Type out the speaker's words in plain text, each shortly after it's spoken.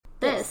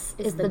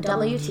This is the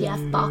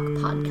WTF Bach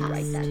podcast.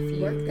 Right, that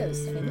work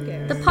those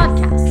fingers. The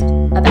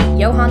podcast about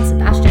Johann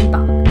Sebastian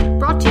Bach,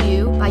 brought to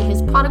you by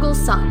his prodigal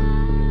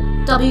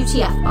son,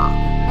 WTF Bach.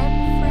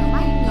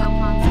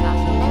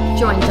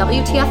 Join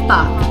WTF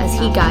Bach as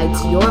he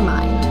guides your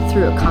mind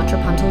through a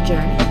contrapuntal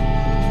journey.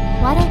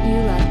 Why don't you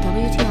let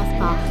WTF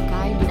Bach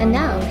guide you? And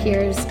now,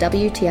 here's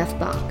WTF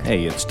Bach.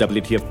 Hey, it's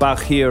WTF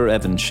Bach here,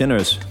 Evan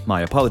Shinners.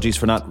 My apologies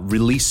for not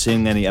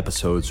releasing any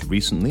episodes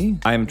recently.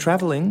 I am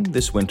traveling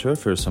this winter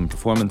for some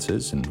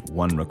performances and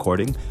one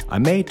recording. I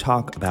may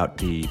talk about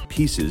the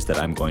pieces that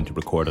I'm going to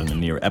record on a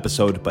near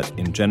episode, but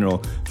in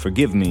general,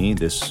 forgive me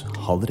this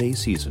holiday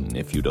season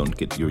if you don't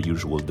get your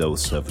usual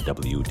dose of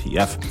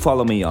WTF.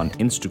 Follow me on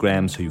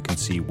Instagram so you can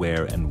see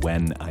where and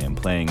when I am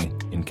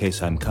playing, in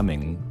case I'm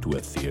coming to a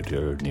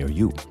theater near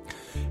you.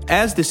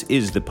 As this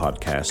is the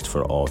podcast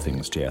for all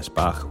things J.S.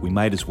 Bach, we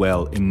might as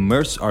well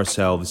immerse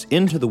ourselves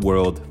into the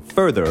world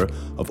further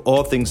of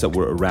all things that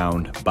were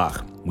around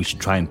Bach. We should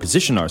try and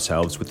position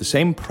ourselves with the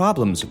same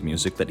problems of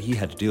music that he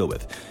had to deal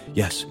with.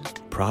 Yes,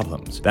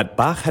 problems. That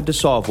Bach had to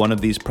solve one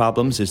of these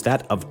problems is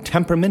that of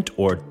temperament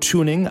or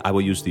tuning. I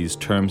will use these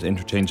terms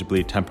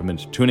interchangeably,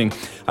 temperament, tuning.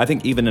 I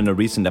think even in a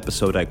recent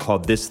episode I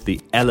called this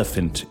the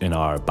elephant in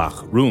our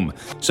Bach room.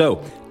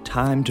 So,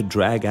 time to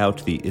drag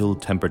out the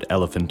ill-tempered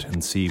elephant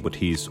and see what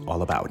he's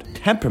all about.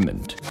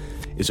 Temperament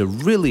is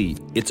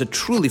a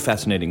truly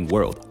fascinating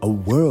world. A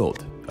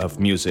world of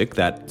music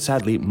that,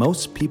 sadly,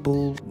 most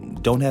people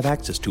don't have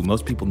access to.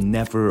 Most people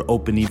never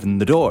open even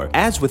the door.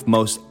 As with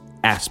most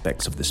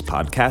aspects of this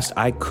podcast,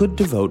 I could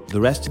devote the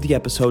rest of the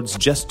episodes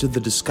just to the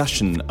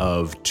discussion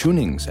of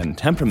tunings and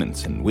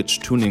temperaments and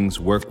which tunings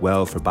work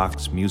well for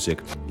Bach's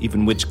music,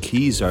 even which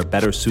keys are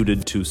better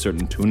suited to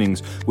certain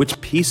tunings, which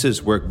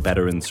pieces work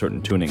better in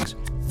certain tunings.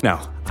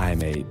 Now,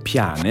 I'm a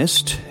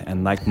pianist,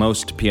 and like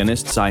most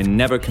pianists, I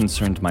never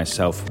concerned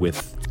myself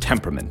with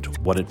temperament,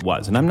 what it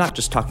was. And I'm not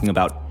just talking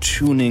about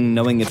tuning,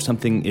 knowing if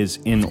something is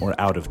in or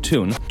out of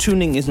tune.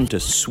 Tuning isn't a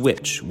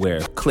switch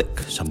where click,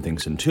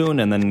 something's in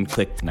tune, and then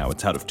click, now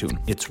it's out of tune.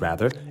 It's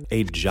rather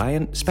a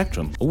giant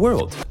spectrum, a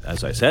world,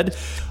 as I said,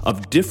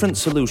 of different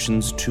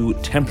solutions to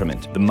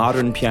temperament. The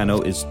modern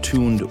piano is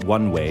tuned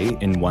one way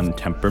in one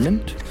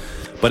temperament,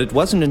 but it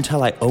wasn't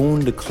until I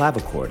owned a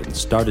clavichord and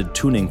started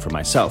tuning for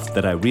myself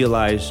that I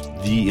realized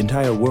the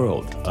entire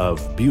world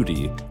of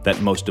beauty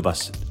that most of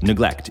us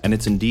neglect. And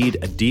it's indeed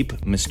a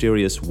deep,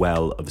 mysterious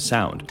well of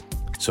sound.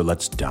 So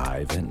let's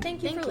dive in.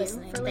 Thank you for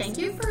listening. Thank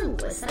you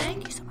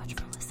so much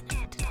for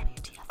listening to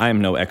WTF. I am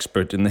no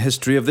expert in the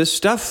history of this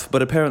stuff,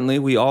 but apparently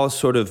we all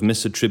sort of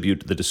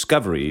misattribute the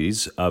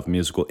discoveries of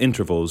musical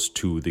intervals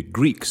to the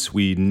Greeks.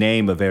 We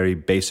name a very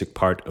basic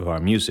part of our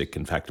music,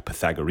 in fact,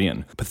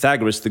 Pythagorean.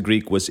 Pythagoras the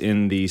Greek was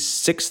in the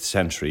 6th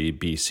century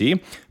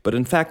BC, but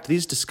in fact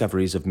these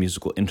discoveries of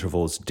musical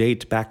intervals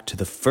date back to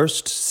the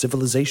first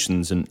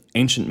civilizations in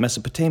ancient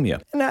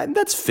Mesopotamia. And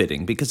that's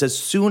fitting, because as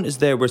soon as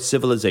there were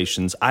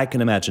civilizations, I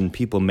can imagine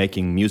people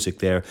making music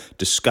there,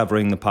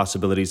 discovering the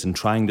possibilities and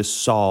trying to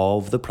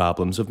solve the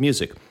problems of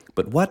music.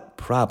 But what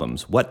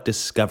problems, what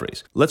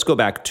discoveries? Let's go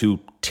back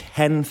to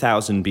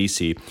 10,000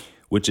 BC,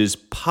 which is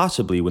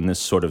possibly when this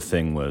sort of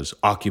thing was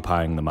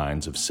occupying the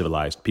minds of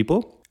civilized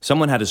people.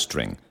 Someone had a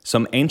string.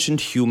 Some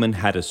ancient human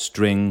had a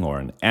string or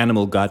an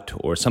animal gut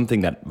or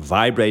something that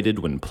vibrated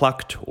when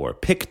plucked or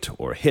picked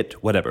or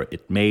hit, whatever.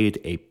 It made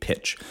a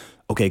pitch.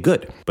 Okay,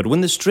 good. But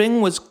when the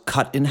string was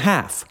cut in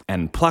half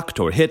and plucked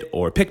or hit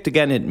or picked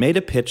again, it made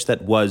a pitch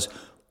that was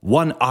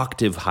 1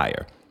 octave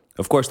higher.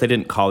 Of course, they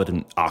didn't call it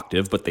an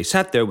octave, but they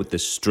sat there with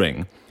this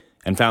string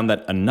and found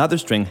that another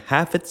string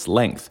half its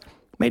length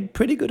made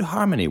pretty good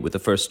harmony with the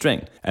first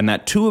string, and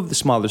that 2 of the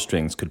smaller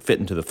strings could fit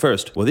into the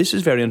first. Well, this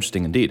is very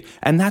interesting indeed,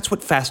 and that's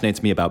what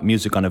fascinates me about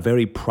music on a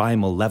very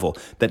primal level,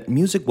 that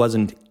music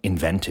wasn't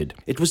invented.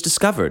 It was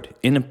discovered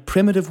in a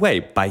primitive way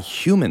by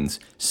humans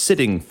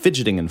sitting,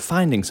 fidgeting, and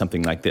finding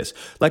something like this.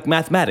 Like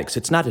mathematics,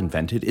 it's not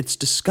invented, it's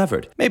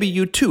discovered. Maybe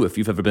you too, if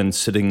you've ever been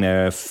sitting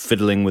there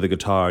fiddling with a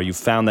guitar, you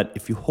found that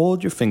if you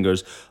hold your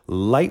fingers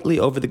lightly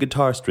over the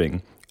guitar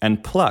string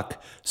and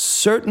pluck,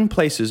 certain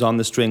places on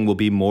the string will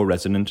be more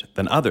resonant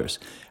than others.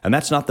 And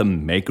that's not the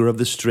maker of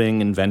the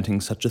string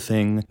inventing such a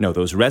thing. No,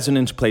 those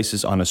resonant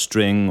places on a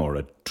string or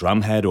a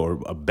drumhead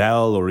or a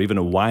bell or even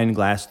a wine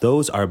glass,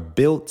 those are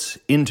built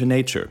into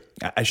nature.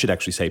 I should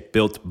actually say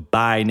built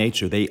by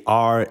nature. They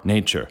are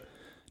nature.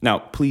 Now,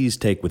 please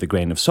take with a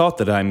grain of salt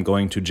that I'm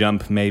going to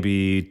jump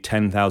maybe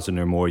 10,000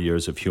 or more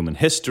years of human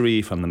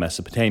history from the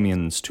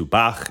Mesopotamians to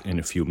Bach in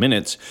a few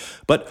minutes.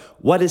 But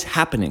what is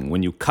happening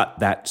when you cut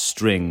that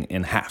string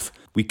in half?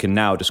 We can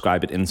now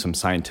describe it in some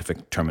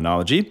scientific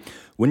terminology.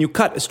 When you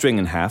cut a string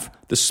in half,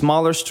 the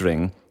smaller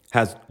string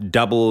has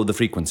double the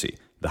frequency.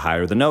 The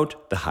higher the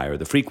note, the higher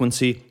the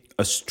frequency.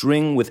 A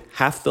string with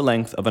half the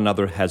length of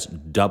another has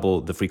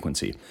double the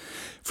frequency.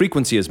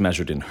 Frequency is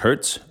measured in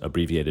hertz,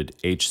 abbreviated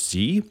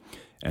Hz.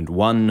 And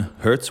 1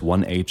 hertz,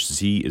 1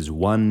 Hz, is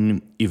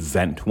one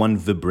event, one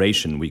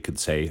vibration, we could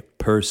say,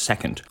 per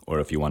second.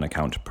 Or if you want to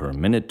count per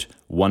minute,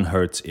 1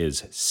 hertz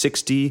is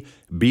 60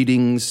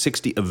 beatings,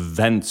 60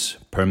 events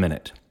per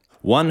minute.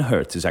 1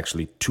 hertz is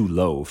actually too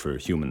low for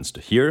humans to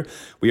hear.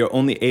 We are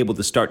only able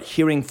to start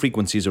hearing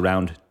frequencies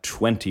around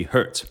 20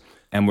 hertz.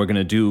 And we're going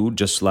to do,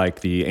 just like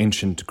the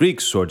ancient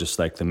Greeks or just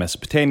like the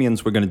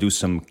Mesopotamians, we're going to do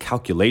some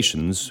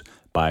calculations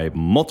by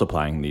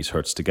multiplying these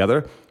hertz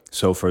together.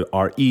 So for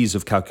our ease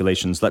of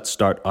calculations, let's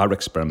start our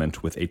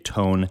experiment with a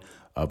tone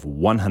of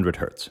 100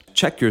 hertz.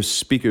 Check your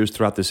speakers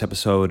throughout this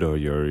episode or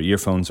your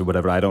earphones or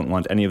whatever. I don't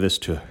want any of this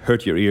to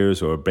hurt your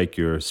ears or break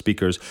your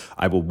speakers.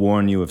 I will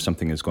warn you if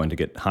something is going to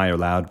get high or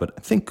loud, but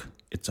I think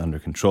it's under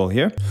control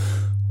here.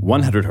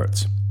 100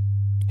 hertz.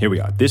 Here we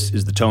are. This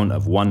is the tone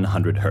of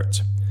 100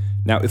 hertz.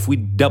 Now, if we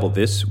double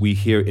this, we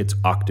hear its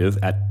octave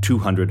at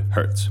 200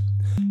 hertz.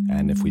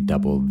 And if we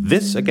double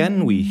this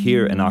again, we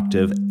hear an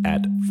octave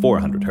at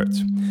 400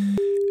 hertz.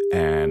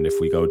 And if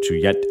we go to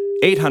yet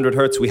 800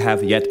 hertz, we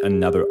have yet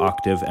another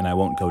octave, and I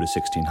won't go to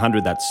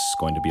 1600, that's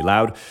going to be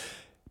loud.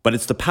 But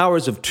it's the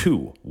powers of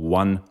 2,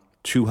 1,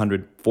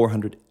 200,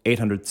 400,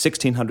 800,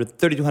 1600,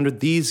 3200.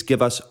 These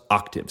give us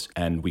octaves,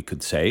 and we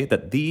could say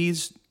that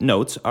these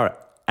notes are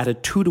at a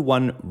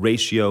 2-to-1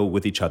 ratio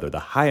with each other. The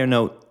higher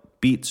note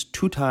beats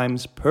 2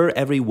 times per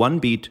every 1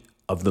 beat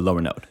of the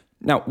lower note.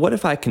 Now, what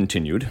if I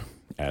continued,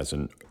 as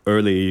an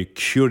early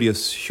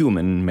curious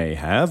human may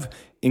have,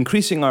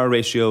 increasing our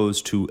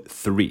ratios to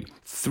 3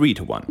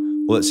 to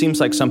 1? Well, it seems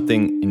like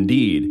something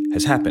indeed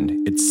has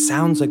happened. It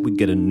sounds like we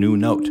get a new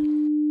note.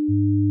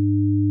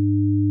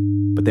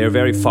 But they're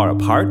very far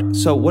apart,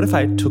 so what if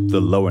I took the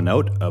lower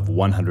note of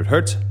 100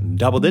 hertz,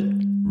 doubled it,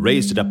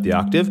 raised it up the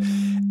octave,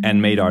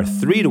 and made our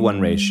 3 to 1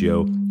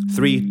 ratio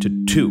 3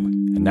 to 2?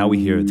 And now we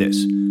hear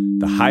this.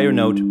 The higher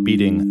note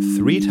beating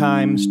 3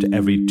 times to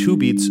every 2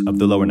 beats of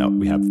the lower note.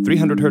 We have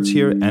 300 hertz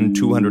here and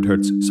 200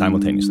 hertz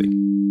simultaneously.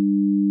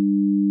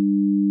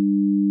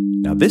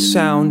 Now this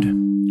sound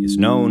is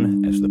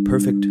known as the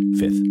perfect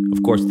fifth.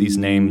 Of course, these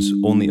names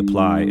only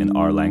apply in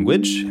our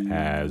language,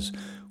 as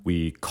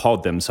we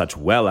called them such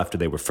well after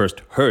they were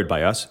first heard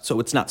by us, so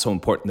it's not so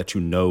important that you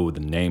know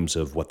the names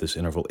of what this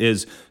interval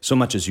is, so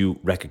much as you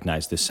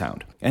recognize this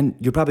sound. And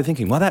you're probably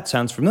thinking, well, that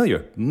sounds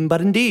familiar.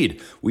 But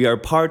indeed, we are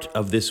part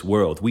of this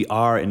world. We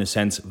are, in a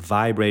sense,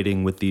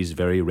 vibrating with these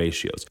very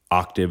ratios.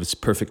 Octaves,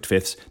 perfect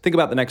fifths. Think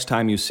about the next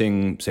time you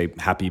sing, say,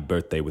 Happy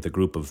Birthday with a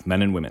group of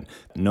men and women.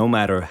 No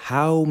matter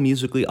how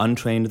musically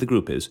untrained the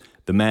group is,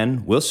 the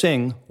men will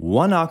sing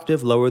 1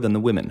 octave lower than the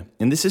women.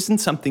 And this isn't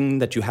something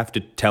that you have to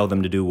tell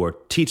them to do or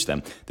teach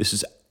them. This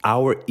is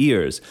our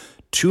ears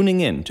tuning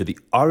in to the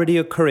already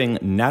occurring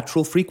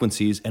natural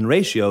frequencies and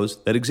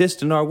ratios that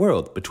exist in our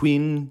world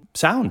between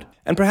sound.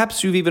 And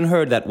perhaps you've even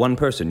heard that one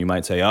person. You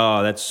might say,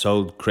 oh, that's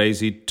so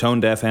crazy,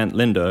 tone-deaf Aunt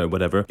Linda or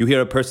whatever. You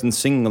hear a person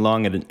singing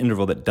along at an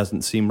interval that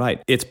doesn't seem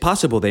right. It's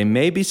possible they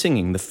may be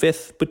singing the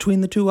fifth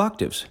between the 2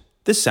 octaves.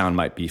 This sound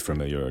might be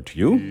familiar to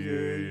you.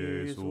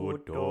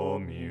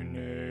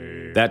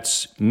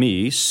 That's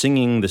me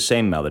singing the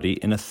same melody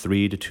in a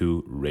 3 to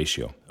 2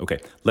 ratio. Okay,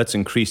 let's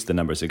increase the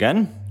numbers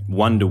again.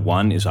 1 to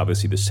 1 is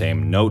obviously the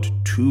same note.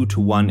 2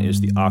 to 1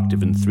 is the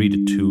octave, and 3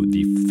 to 2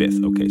 the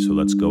fifth. Okay, so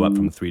let's go up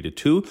from 3 to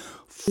 2,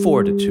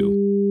 4 to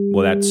 2.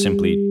 Well, that's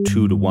simply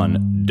 2 to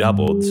 1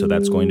 doubled, so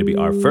that's going to be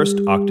our first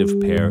octave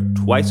pair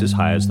twice as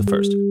high as the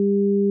first.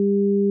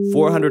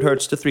 400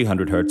 hertz to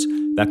 300 hertz.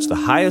 That's the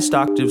highest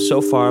octave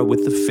so far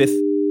with the fifth.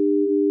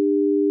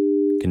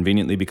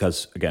 Conveniently,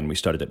 because, again, we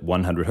started at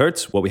 100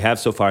 hertz. What we have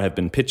so far have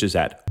been pitches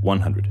at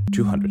 100,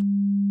 200,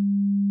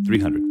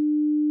 300,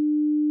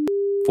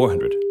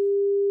 400.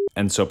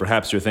 And so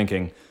perhaps you're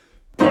thinking,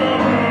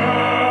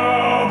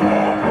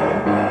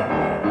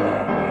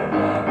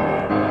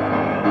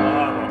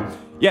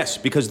 yes,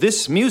 because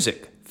this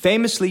music,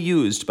 famously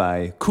used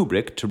by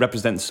Kubrick to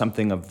represent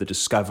something of the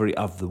discovery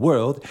of the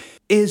world,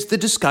 is the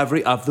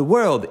discovery of the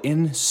world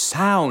in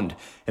sound.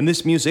 And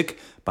this music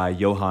by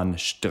Johann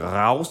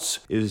Strauss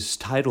is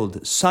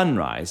titled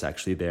Sunrise,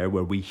 actually there,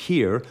 where we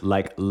hear,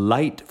 like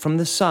light from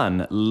the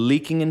sun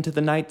leaking into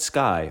the night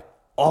sky,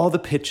 all the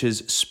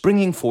pitches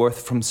springing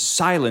forth from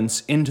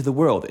silence into the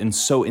world. And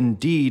so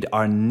indeed,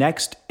 our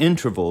next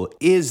interval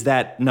is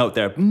that note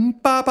there.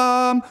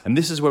 Ba-bam. And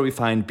this is where we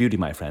find beauty,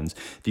 my friends.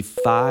 The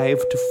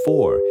 5 to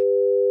 4.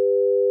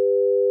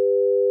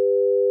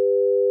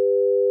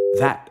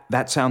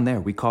 That sound there,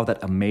 we call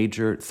that a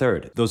major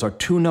third. Those are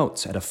 2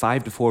 notes at a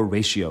 5 to 4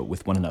 ratio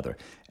with one another.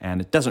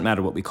 And it doesn't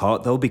matter what we call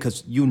it, though,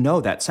 because you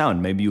know that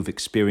sound. Maybe you've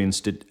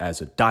experienced it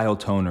as a dial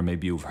tone, or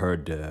maybe you've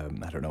heard, a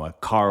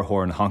car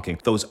horn honking.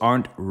 Those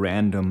aren't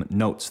random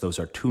notes. Those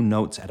are 2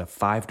 notes at a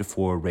 5 to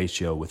 4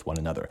 ratio with one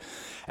another.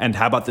 And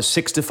how about the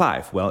 6 to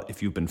 5? Well,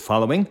 if you've been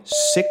following,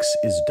 6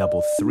 is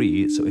double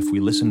 3. So if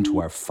we listen to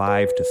our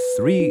 5 to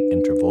 3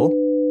 interval,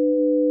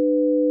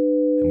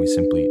 and we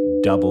simply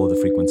double the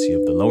frequency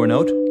of the lower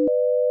note,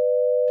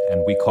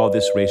 and we call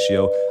this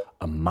ratio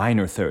a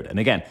minor third. And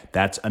again,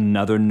 that's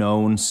another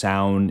known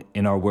sound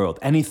in our world.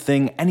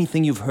 Anything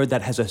you've heard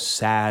that has a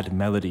sad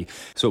melody.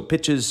 So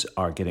pitches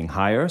are getting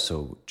higher,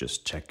 so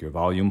just check your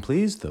volume,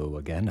 please. Though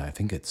again, I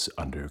think it's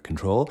under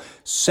control.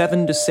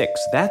 7 to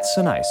 6, that's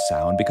a nice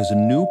sound because a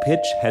new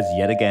pitch has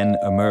yet again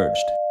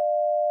emerged.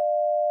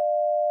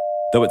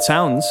 Though it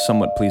sounds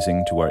somewhat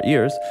pleasing to our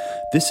ears,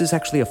 this is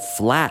actually a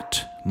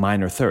flat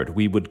minor third.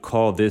 We would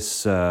call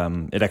this,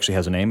 it actually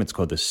has a name, it's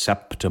called the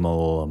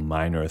septimal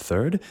minor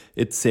third.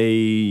 It's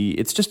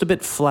just a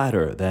bit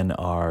flatter than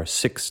our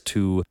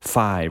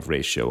 6-5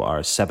 ratio, our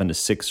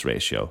 7-6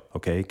 ratio.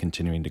 Okay,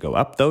 continuing to go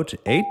up though to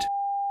 8.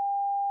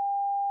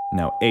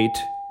 Now 8,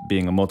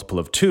 being a multiple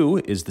of 2,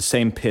 is the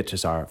same pitch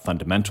as our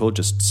fundamental,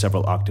 just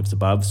several octaves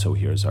above. So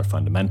here's our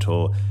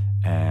fundamental,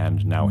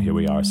 and now here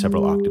we are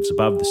several octaves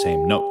above the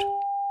same note.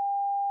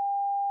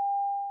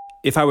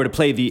 If I were to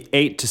play the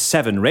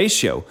 8-7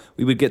 ratio,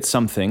 we would get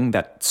something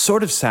that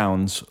sort of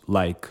sounds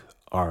like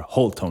our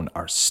whole tone,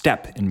 our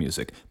step in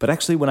music. But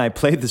actually, when I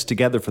played this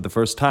together for the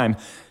first time,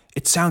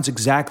 it sounds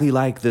exactly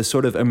like the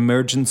sort of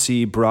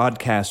emergency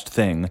broadcast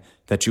thing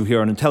that you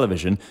hear on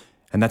television.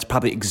 And that's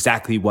probably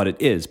exactly what it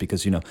is,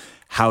 because,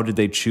 how did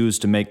they choose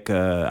to make,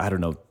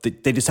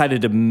 they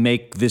decided to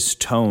make this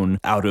tone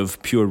out of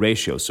pure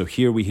ratio. So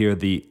here we hear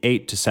the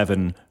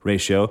 8-7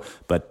 ratio,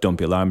 but don't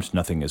be alarmed,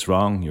 nothing is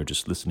wrong. You're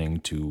just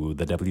listening to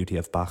the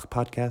WTF Bach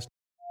podcast.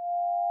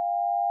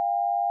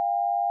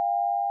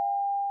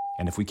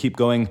 And if we keep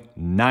going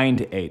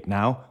 9-8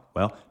 now,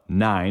 well,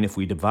 9, if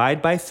we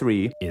divide by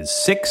 3, is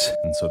 6.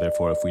 And so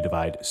therefore, if we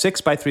divide 6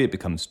 by 3, it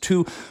becomes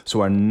 2. So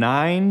our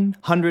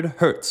 900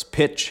 hertz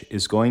pitch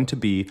is going to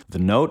be the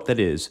note that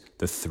is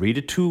the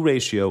 3-2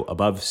 ratio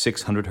above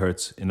 600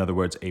 hertz. In other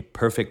words, a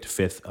perfect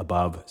fifth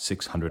above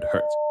 600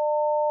 hertz.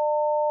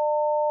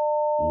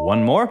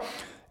 One more,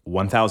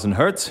 1000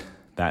 hertz.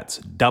 That's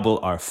double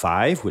our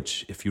 5,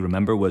 which, if you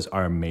remember, was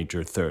our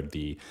major third,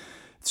 the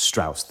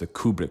Strauss, the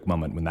Kubrick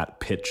moment when that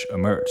pitch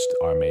emerged,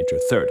 our major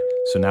third.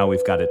 So now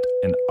we've got it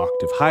an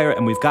octave higher,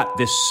 and we've got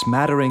this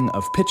smattering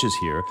of pitches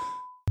here,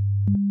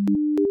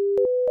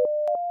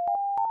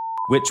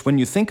 which, when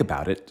you think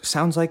about it,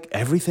 sounds like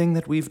everything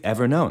that we've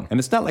ever known. And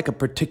it's not like a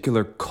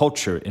particular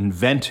culture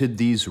invented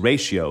these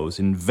ratios,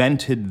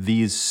 invented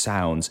these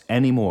sounds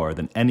any more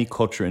than any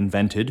culture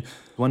invented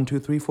 1, 2,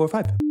 3, 4,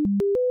 5.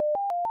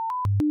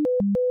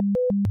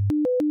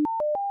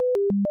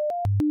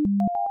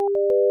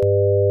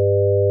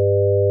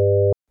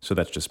 So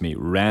that's just me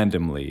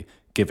randomly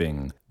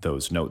giving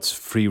those notes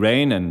free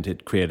rein, and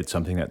it created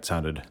something that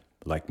sounded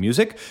like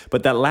music.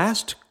 But that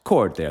last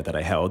chord there that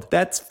I held,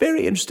 that's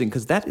very interesting,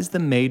 because that is the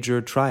major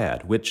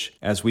triad, which,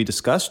 as we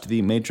discussed,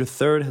 the major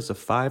third has a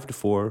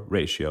 5-4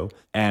 ratio,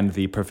 and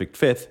the perfect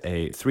fifth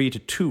a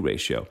 3-2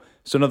 ratio.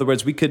 So in other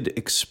words, we could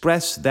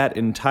express that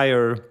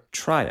entire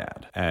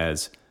triad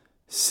as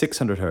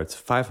 600 hertz,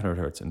 500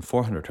 hertz, and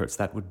 400 hertz.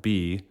 That would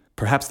be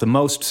perhaps the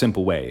most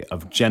simple way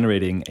of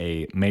generating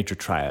a major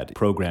triad.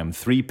 Program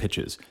 3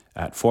 pitches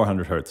at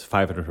 400 hertz,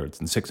 500 hertz,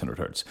 and 600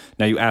 hertz.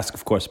 Now you ask,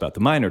 of course, about the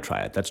minor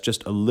triad. That's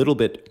just a little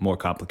bit more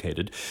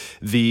complicated.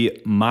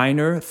 The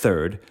minor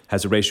third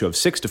has a ratio of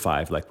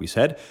 6-5, like we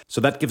said.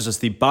 So that gives us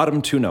the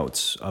bottom 2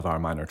 notes of our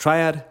minor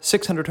triad,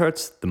 600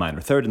 hertz, the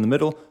minor third in the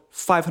middle,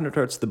 500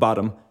 hertz, the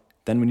bottom.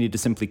 Then we need to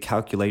simply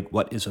calculate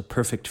what is a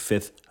perfect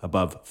fifth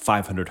above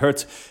 500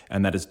 hertz,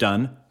 and that is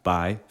done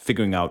by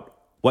figuring out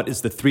what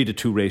is the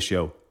 3-2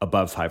 ratio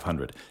above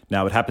 500?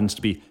 Now, it happens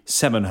to be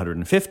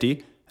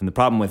 750, and the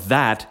problem with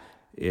that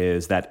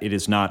is that it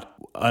is not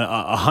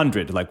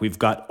 100. Like, we've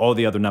got all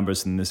the other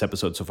numbers in this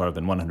episode so far have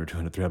been 100,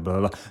 200, 300, blah,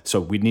 blah, blah. So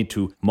we need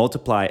to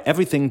multiply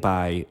everything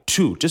by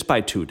 2, just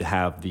by 2, to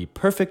have the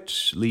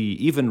perfectly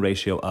even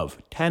ratio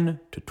of 10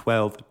 to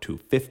 12 to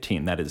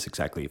 15. That is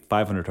exactly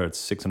 500 hertz,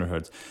 600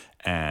 hertz,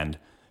 and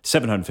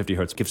 750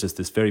 hertz gives us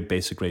this very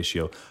basic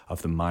ratio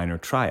of the minor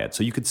triad.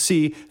 So you could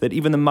see that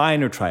even the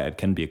minor triad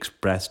can be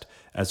expressed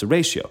as a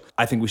ratio.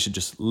 I think we should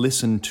just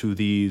listen to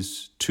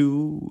these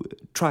 2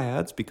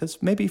 triads,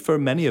 because maybe for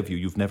many of you,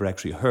 you've never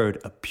actually heard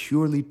a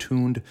purely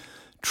tuned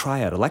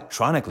triad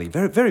electronically.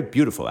 Very, very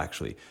beautiful,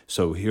 actually.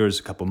 So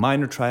here's a couple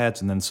minor triads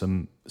and then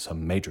some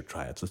major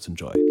triads. Let's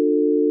enjoy.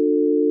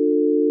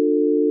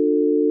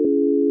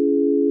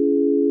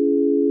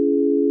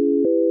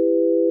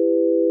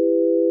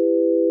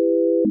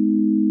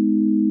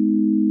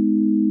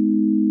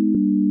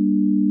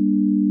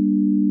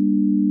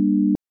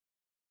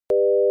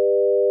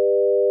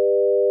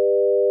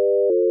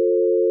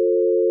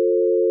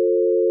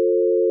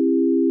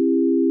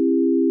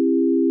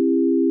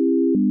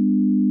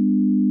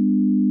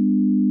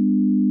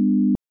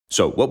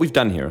 So what we've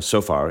done here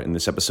so far in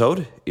this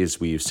episode is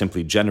we've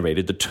simply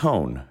generated the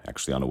tone,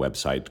 actually on a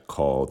website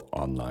called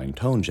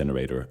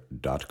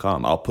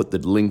onlinetonegenerator.com. I'll put the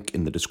link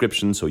in the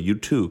description so you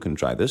too can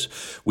try this.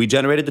 We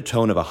generated the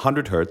tone of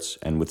 100 hertz,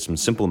 and with some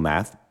simple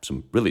math,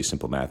 some really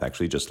simple math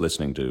actually, just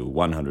listening to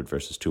 100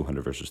 versus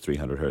 200 versus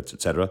 300 hertz,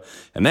 etc.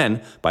 And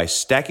then by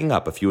stacking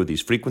up a few of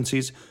these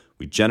frequencies,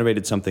 we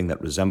generated something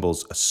that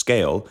resembles a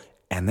scale,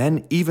 and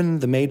then even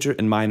the major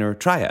and minor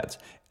triads.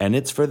 And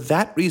it's for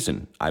that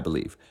reason, I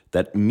believe,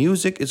 that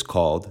music is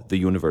called the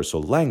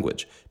universal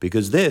language.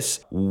 Because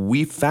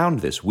we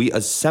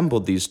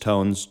assembled these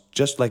tones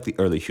just like the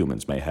early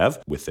humans may have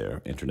with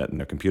their internet and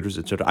their computers,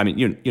 etc. I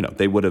mean,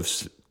 they would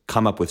have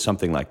come up with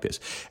something like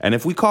this. And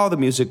if we call the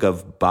music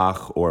of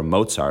Bach or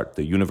Mozart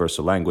the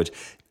universal language,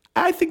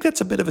 I think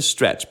that's a bit of a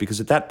stretch because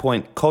at that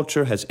point,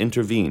 culture has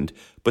intervened.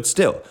 But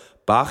still,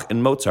 Bach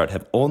and Mozart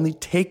have only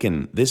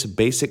taken this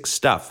basic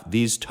stuff,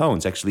 these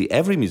tones. Actually,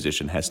 every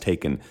musician has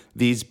taken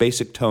these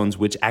basic tones,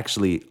 which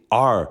actually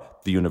are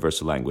the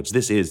universal language.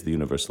 This is the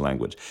universal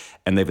language.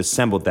 And they've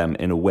assembled them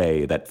in a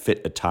way that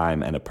fit a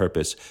time and a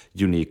purpose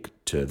unique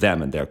to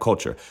them and their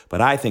culture.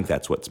 But I think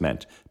that's what's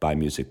meant by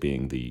music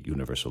being the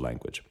universal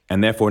language.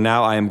 And therefore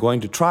now I am going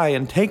to try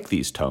and take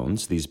these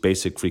tones, these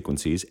basic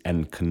frequencies,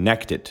 and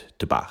connect it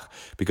to Bach.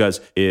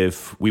 Because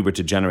if we were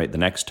to generate the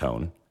next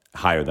tone,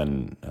 higher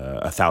than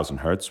 1,000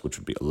 hertz, which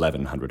would be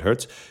 1,100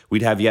 hertz,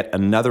 we'd have yet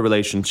another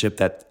relationship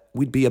that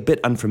we'd be a bit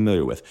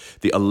unfamiliar with.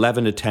 The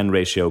 11 to 10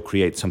 ratio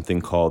creates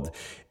something called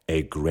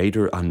a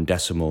greater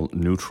undecimal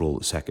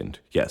neutral second.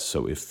 Yes,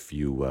 so if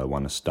you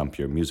want to stump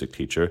your music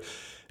teacher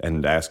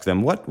and ask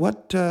them,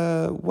 what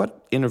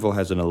interval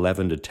has an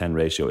 11 to 10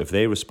 ratio? If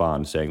they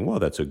respond saying, well,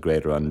 that's a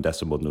greater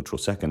undecimal neutral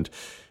second,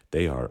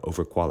 they are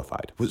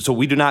overqualified. So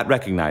we do not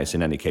recognize,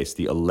 in any case,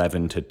 the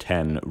 11 to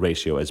 10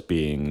 ratio as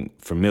being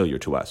familiar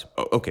to us.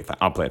 Okay, fine,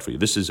 I'll play it for you.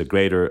 This is a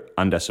greater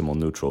undecimal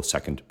neutral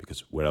second, because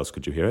where else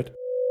could you hear it?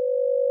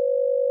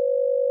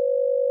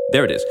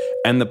 There it is.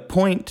 And the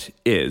point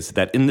is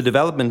that in the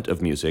development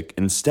of music,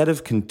 instead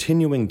of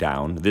continuing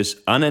down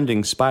this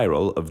unending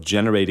spiral of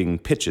generating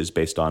pitches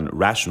based on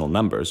rational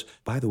numbers,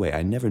 by the way,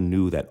 I never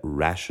knew that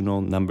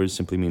rational numbers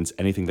simply means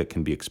anything that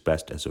can be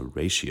expressed as a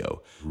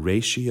ratio.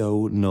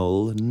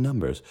 Ratio-null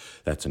numbers.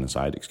 That's an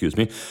aside, excuse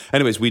me.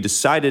 Anyways, we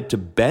decided to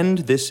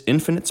bend this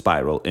infinite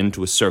spiral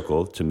into a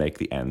circle to make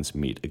the ends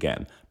meet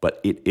again. But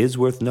it is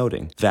worth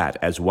noting that,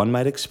 as one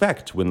might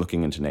expect when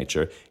looking into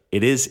nature,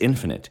 it is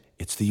infinite.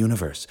 It's the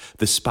universe.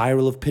 The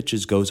spiral of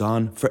pitches goes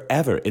on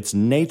forever. It's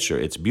nature.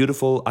 It's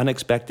beautiful,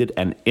 unexpected,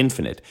 and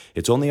infinite.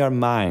 It's only our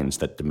minds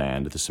that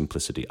demand the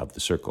simplicity of the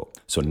circle.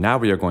 So now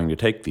we are going to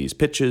take these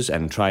pitches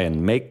and try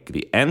and make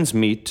the ends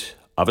meet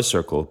of a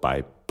circle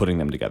by putting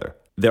them together.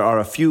 There are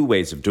a few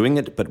ways of doing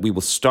it, but we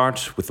will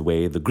start with the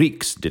way the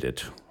Greeks did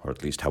it, or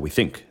at least how we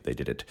think they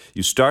did it.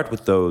 You start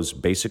with those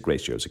basic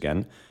ratios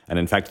again, and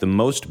in fact the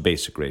most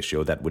basic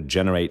ratio that would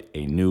generate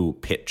a new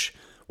pitch.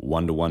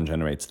 1-to-1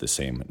 generates the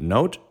same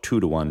note,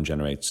 2-to-1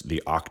 generates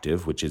the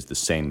octave, which is the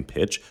same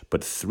pitch,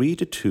 but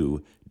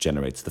 3-to-2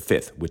 generates the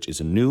fifth, which is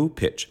a new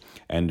pitch.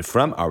 And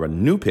from our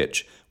new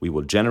pitch, we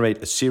will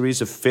generate a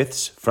series of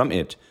fifths from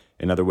it.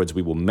 In other words,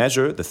 we will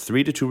measure the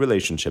 3-to-2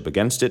 relationship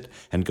against it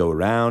and go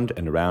around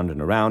and around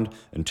and around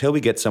until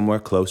we get somewhere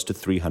close to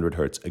 300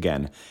 hertz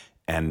again,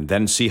 and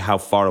then see how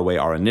far away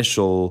our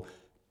initial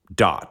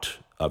dot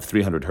of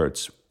 300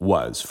 hertz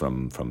was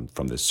from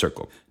this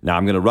circle. Now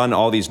I'm going to run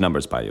all these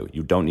numbers by you.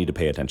 You don't need to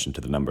pay attention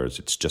to the numbers.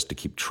 It's just to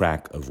keep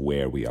track of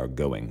where we are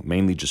going.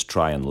 Mainly just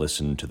try and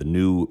listen to the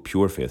new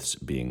pure fifths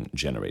being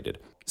generated.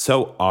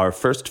 So our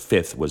first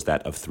fifth was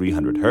that of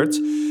 300 hertz.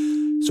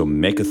 So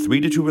make a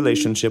 3-to-2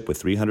 relationship with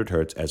 300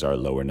 hertz as our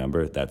lower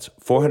number. That's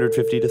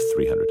 450 to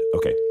 300.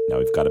 Okay, now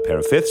we've got a pair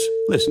of fifths.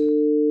 Listen.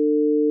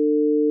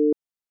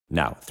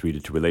 Now,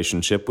 3-to-2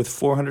 relationship with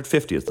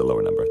 450 is the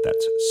lower number.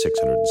 That's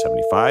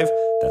 675.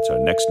 That's our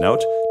next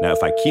note. Now,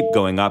 if I keep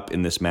going up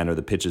in this manner,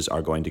 the pitches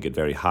are going to get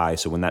very high.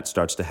 So when that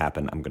starts to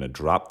happen, I'm going to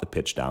drop the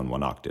pitch down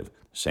 1 octave.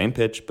 Same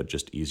pitch, but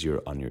just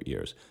easier on your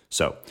ears.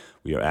 So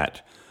we are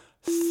at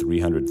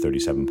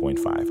 337.5.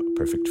 A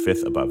perfect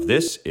fifth above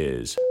this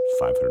is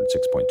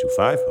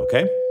 506.25.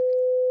 Okay.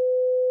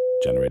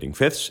 Generating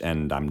fifths,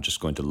 and I'm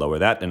just going to lower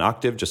that an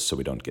octave just so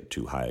we don't get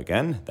too high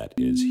again. That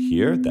is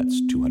here.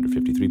 That's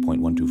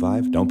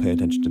 253.125. Don't pay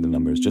attention to the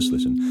numbers, just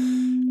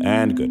listen.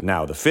 And good.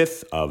 Now, the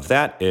fifth of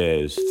that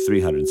is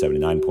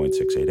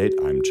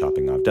 379.688. I'm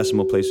chopping off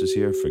decimal places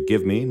here.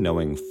 Forgive me,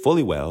 knowing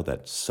fully well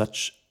that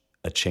such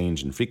a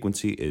change in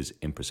frequency is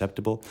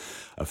imperceptible.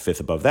 A fifth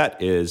above that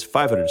is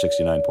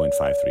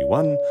 569.531.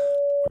 We're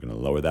going to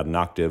lower that an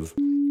octave,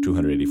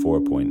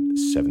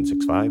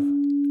 284.765.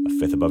 A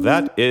fifth above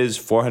that is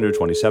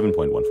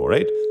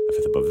 427.148. A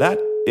fifth above that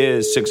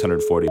is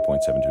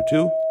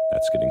 640.722.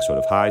 That's getting sort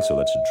of high, so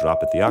let's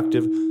drop it the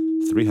octave,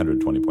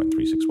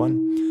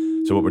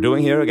 320.361. So what we're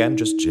doing here, again,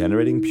 just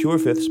generating pure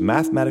fifths,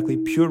 mathematically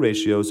pure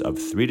ratios of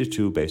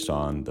 3-to-2 based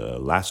on the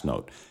last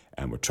note.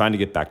 And we're trying to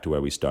get back to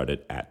where we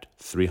started at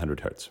 300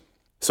 hertz.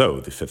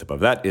 So the fifth above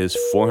that is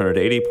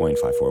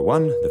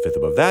 480.541. The fifth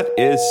above that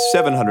is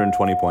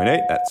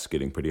 720.8. That's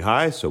getting pretty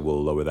high, so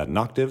we'll lower that an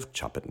octave,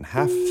 chop it in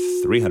half,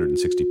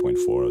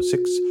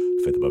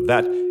 360.406. Fifth above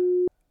that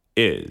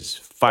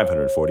is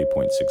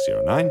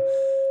 540.609.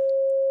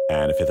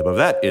 And a fifth above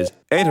that is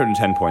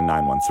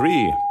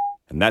 810.913.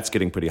 And that's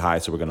getting pretty high,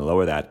 so we're going to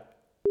lower that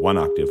 1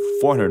 octave,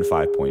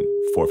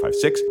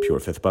 405.456.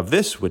 Pure fifth above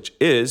this, which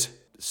is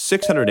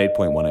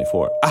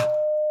 608.184.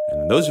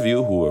 And those of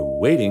you who are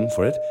waiting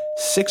for it,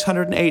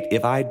 608,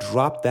 if I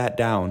drop that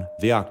down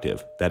the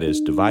octave, that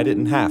is, divide it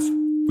in half,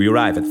 we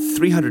arrive at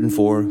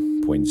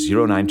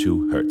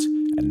 304.092 hertz.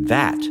 And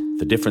that,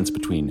 the difference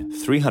between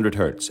 300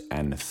 hertz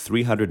and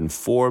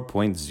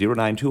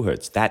 304.092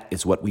 hertz, that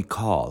is what we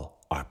call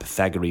our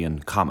Pythagorean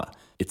comma.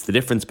 It's the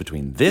difference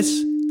between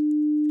this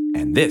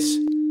and this.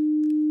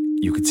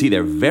 you could see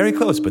they're very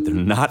close, but they're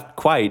not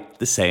quite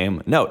the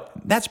same note.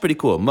 That's pretty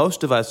cool.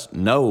 Most of us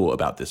know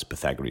about this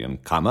Pythagorean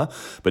comma,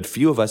 but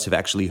few of us have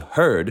actually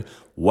heard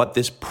what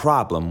this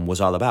problem was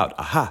all about.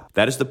 Aha!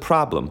 That is the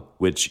problem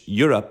which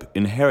Europe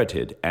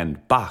inherited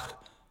and Bach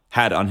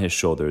had on his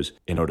shoulders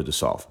in order to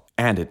solve.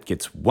 And it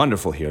gets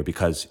wonderful here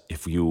because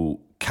if you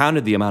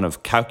counted the amount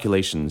of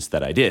calculations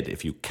that I did,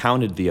 if you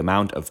counted the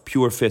amount of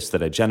pure fifths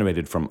that I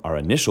generated from our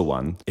initial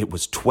one, it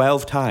was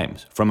 12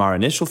 times. From our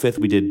initial fifth,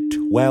 we did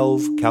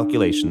 12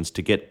 calculations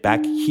to get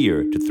back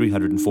here to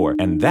 304.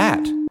 And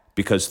that,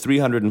 because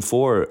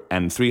 304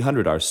 and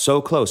 300 are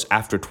so close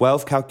after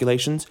 12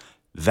 calculations,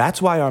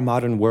 that's why our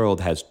modern world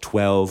has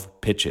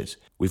 12 pitches.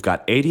 We've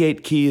got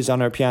 88 keys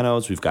on our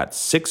pianos, we've got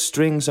 6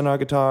 strings on our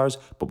guitars,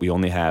 but we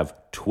only have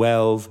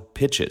 12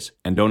 pitches.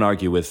 And don't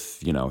argue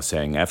with,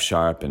 saying F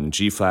sharp and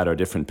G flat are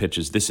different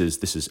pitches. This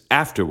is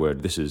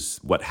afterward. This is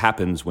what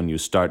happens when you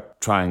start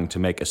trying to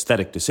make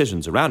aesthetic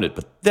decisions around it.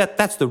 But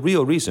that's the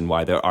real reason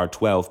why there are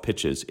 12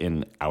 pitches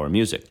in our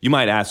music. You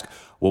might ask,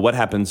 well, what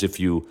happens if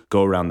you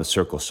go around the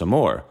circle some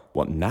more?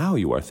 Well, now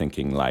you are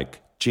thinking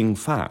like Jing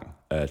Fang,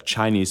 a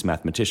Chinese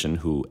mathematician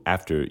who,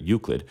 after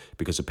Euclid,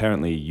 because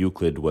apparently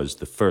Euclid was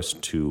the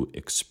first to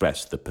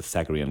express the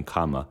Pythagorean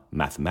comma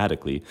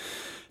mathematically,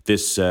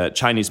 this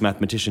Chinese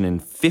mathematician in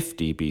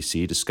 50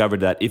 BC discovered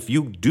that if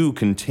you do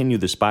continue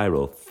the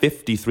spiral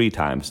 53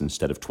 times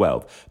instead of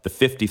 12, the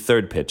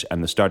 53rd pitch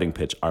and the starting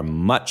pitch are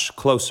much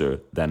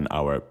closer than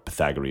our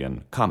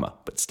Pythagorean comma,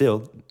 but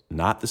still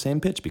not the same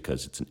pitch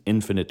because it's an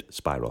infinite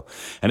spiral.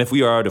 And if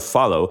we are to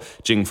follow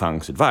Jing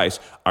Fang's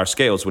advice, our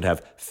scales would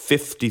have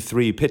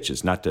 53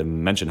 pitches, not to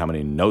mention how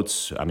many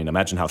notes. I mean,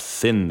 imagine how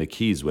thin the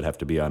keys would have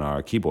to be on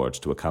our keyboards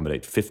to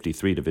accommodate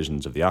 53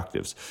 divisions of the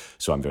octaves.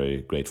 So I'm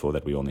very grateful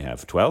that we only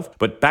have 12.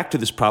 But back to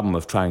this problem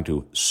of trying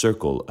to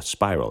circle a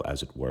spiral,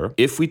 as it were.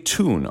 If we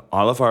tune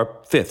all of our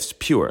fifths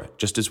pure,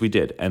 just as we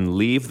did, and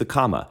leave the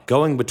comma,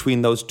 going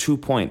between those 2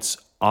 points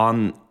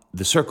on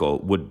the circle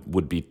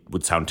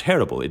would sound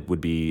terrible. It would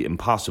be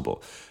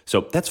impossible.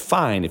 So that's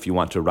fine if you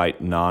want to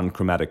write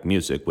non-chromatic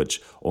music,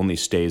 which only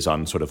stays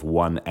on sort of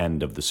one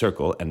end of the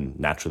circle, and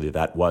naturally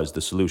that was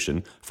the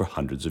solution for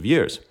hundreds of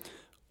years.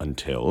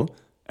 Until,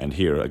 and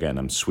here again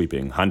I'm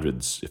sweeping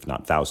hundreds, if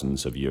not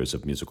thousands of years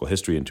of musical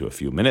history into a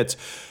few minutes,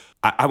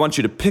 I want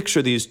you to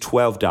picture these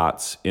 12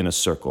 dots in a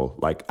circle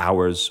like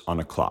hours on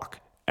a clock,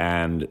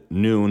 and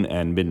noon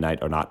and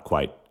midnight are not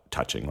quite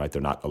touching, right?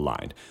 They're not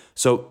aligned.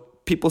 So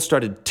people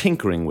started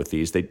tinkering with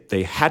these.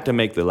 They had to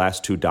make the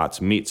last 2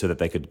 dots meet so that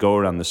they could go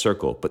around the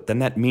circle. But then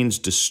that means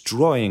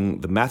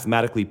destroying the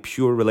mathematically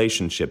pure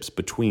relationships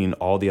between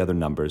all the other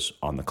numbers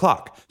on the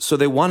clock. So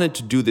they wanted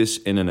to do this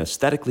in an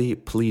aesthetically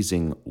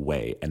pleasing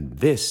way. And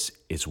this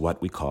is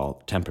what we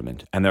call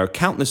temperament. And there are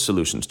countless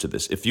solutions to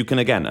this. If you can,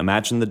 again,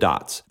 imagine the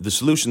dots. The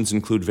solutions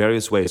include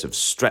various ways of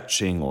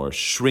stretching or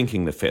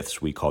shrinking the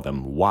fifths. We call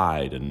them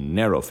wide and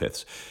narrow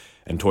fifths.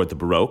 And toward the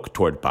Baroque,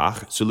 toward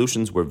Bach,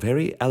 solutions were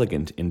very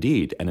elegant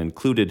indeed and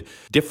included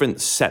different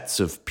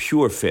sets of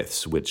pure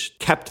fifths, which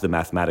kept the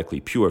mathematically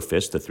pure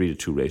fifths, the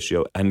 3-to-2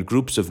 ratio, and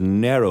groups of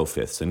narrow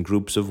fifths and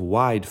groups of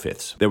wide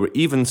fifths. There were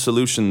even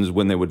solutions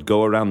when they would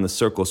go around the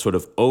circle sort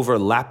of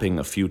overlapping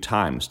a few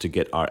times to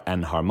get our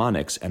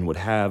enharmonics and would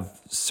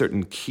have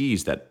certain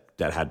keys that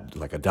had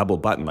like a double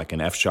button, like an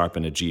F sharp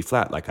and a G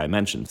flat, like I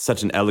mentioned.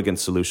 Such an elegant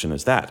solution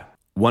as that.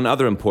 One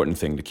other important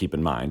thing to keep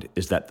in mind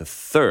is that the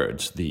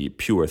thirds, the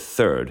pure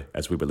third,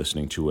 as we were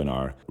listening to in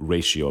our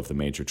ratio of the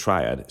major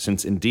triad,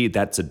 since indeed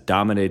that's a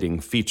dominating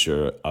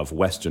feature of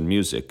Western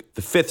music,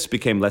 the fifths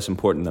became less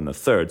important than the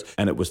thirds,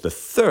 and it was the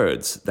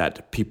thirds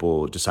that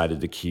people decided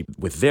to keep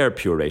with their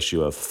pure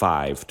ratio of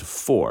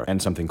 5-4,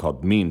 and something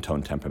called mean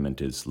tone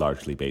temperament is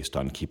largely based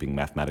on keeping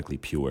mathematically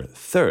pure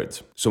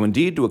thirds. So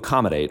indeed, to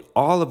accommodate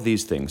all of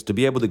these things, to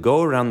be able to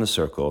go around the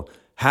circle,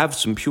 have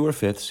some pure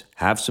fifths,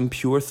 have some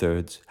pure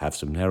thirds, have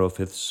some narrow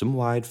fifths, some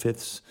wide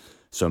fifths,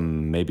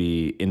 some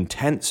maybe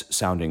intense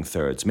sounding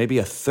thirds, maybe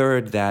a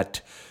third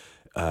that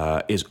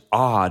is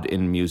odd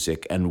in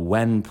music and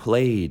when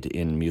played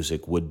in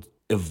music would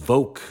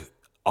evoke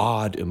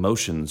odd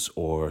emotions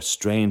or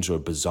strange or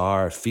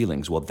bizarre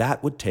feelings. Well,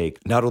 that would take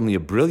not only a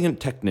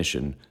brilliant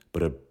technician,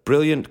 but a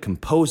brilliant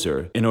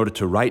composer in order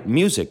to write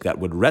music that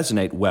would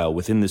resonate well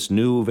within this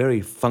new,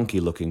 very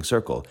funky-looking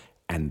circle.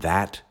 And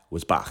that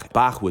was Bach.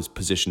 Bach was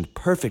positioned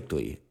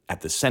perfectly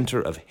at the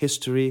center of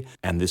history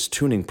and this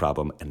tuning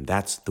problem, and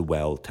that's the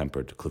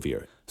well-tempered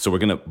clavier. So we're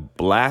going to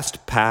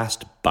blast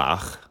past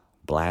Bach,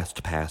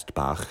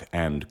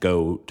 and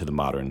go to the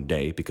modern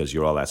day, because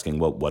you're all asking,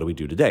 well, what do we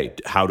do today?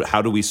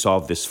 How do we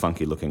solve this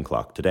funky-looking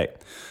clock today?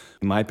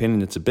 In my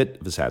opinion, it's a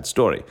bit of a sad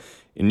story.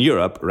 In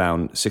Europe,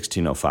 around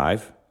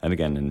 1605, and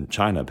again in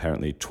China,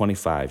 apparently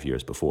 25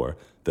 years before,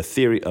 the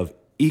theory of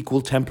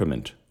equal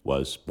temperament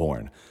was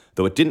born.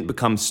 Though it didn't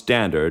become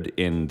standard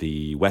in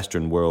the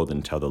Western world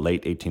until the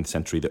late 18th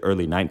century, the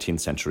early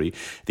 19th century,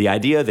 the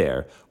idea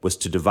there was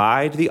to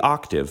divide the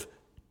octave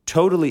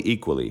totally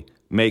equally,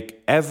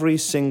 make every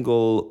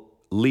single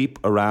leap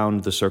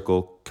around the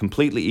circle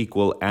completely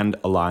equal and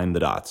align the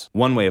dots.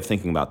 One way of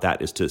thinking about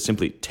that is to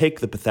simply take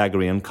the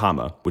Pythagorean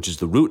comma, which is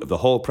the root of the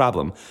whole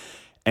problem,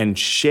 and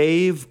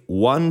shave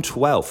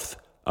 1/12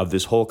 of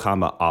this whole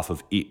comma off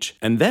of each.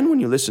 And then when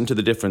you listen to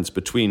the difference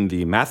between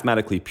the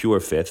mathematically pure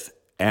fifth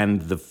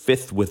and the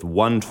fifth with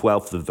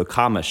 1/12 of the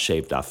comma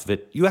shaved off of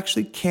it, you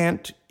actually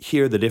can't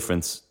hear the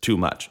difference too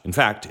much. In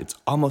fact, it's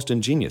almost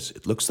ingenious.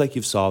 It looks like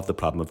you've solved the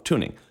problem of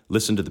tuning.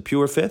 Listen to the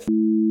pure fifth.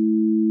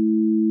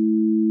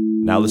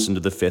 Now listen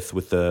to the fifth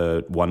with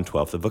the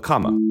 1/12 of a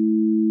comma.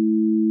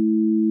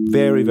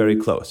 Very, very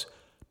close.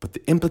 But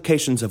the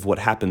implications of what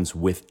happens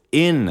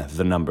within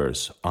the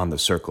numbers on the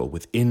circle,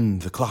 within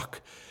the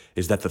clock,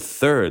 is that the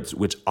thirds,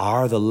 which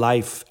are the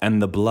life and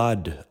the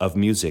blood of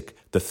music,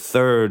 the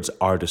thirds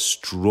are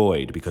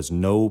destroyed because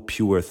no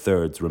pure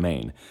thirds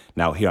remain.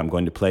 Now here I'm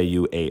going to play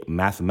you a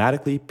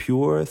mathematically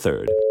pure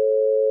third.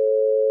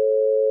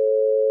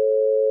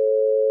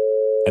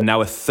 And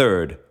now a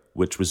third,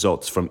 which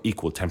results from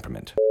equal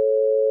temperament.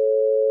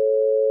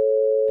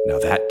 Now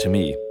that, to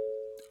me,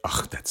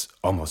 that's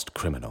almost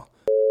criminal.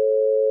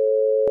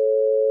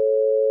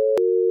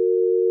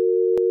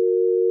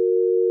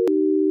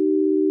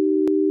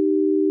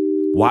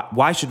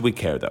 Why should we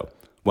care, though?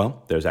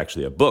 Well, there's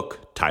actually a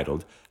book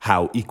titled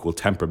How Equal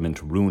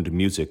Temperament Ruined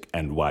Music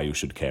and Why You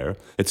Should Care.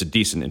 It's a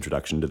decent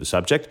introduction to the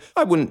subject.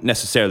 I wouldn't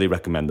necessarily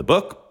recommend the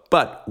book,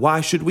 but why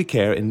should we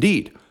care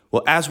indeed?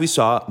 Well, as we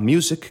saw,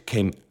 music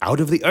came out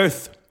of the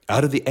earth,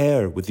 out of the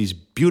air, with these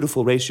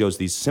beautiful ratios,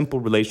 these simple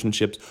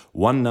relationships,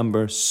 one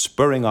number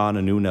spurring on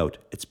a new note.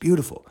 It's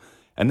beautiful.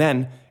 And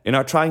then, in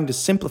our trying to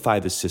simplify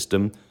this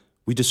system,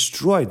 we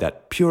destroyed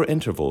that pure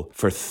interval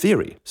for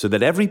theory, so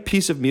that every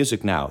piece of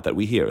music now that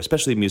we hear,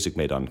 especially music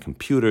made on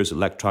computers,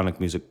 electronic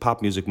music,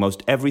 pop music,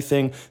 most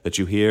everything that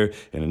you hear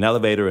in an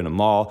elevator, in a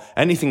mall,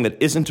 anything that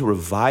isn't a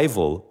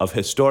revival of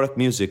historic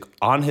music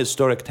on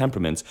historic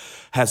temperaments,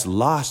 has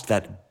lost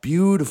that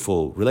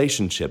beautiful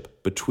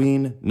relationship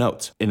between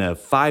notes. In a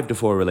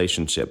 5-to-4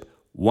 relationship,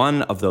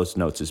 one of those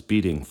notes is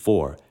beating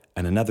 4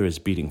 and another is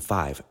beating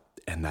 5.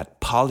 And that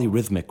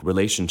polyrhythmic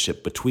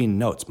relationship between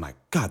notes, my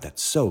God,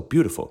 that's so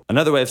beautiful.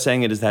 Another way of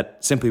saying it is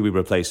that simply we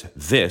replace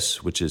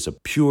this, which is a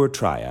pure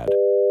triad,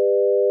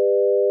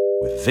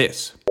 with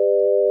this.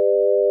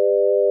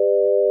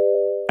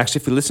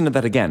 Actually, if we listen to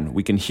that again,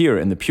 we can hear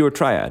in the pure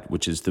triad,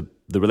 which is the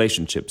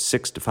relationship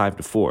 6 to 5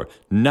 to 4,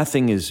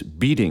 nothing is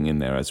beating in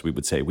there, as we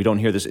would say. We don't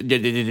hear this.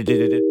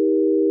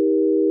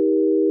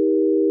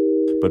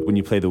 But when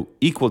you play the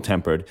equal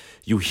tempered,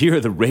 you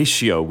hear the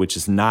ratio, which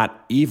is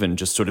not even,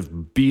 just sort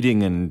of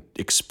beating and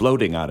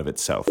exploding out of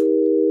itself.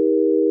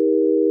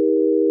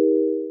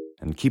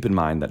 And keep in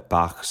mind that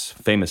Bach's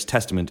famous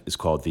testament is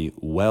called the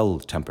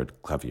well-tempered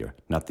clavier,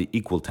 not the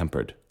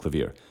equal-tempered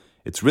clavier.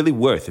 It's really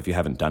worth, if you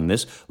haven't done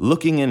this,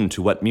 looking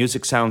into what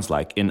music sounds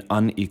like in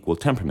unequal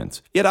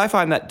temperaments. Yet I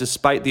find that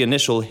despite the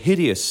initial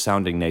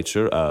hideous-sounding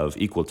nature of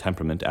equal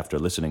temperament after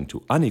listening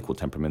to unequal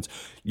temperaments,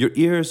 your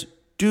ears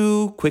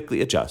do quickly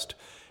adjust.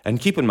 And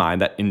keep in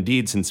mind that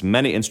indeed, since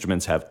many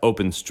instruments have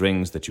open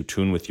strings that you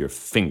tune with your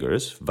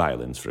fingers,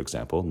 violins, for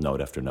example,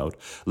 note after note,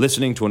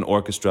 listening to an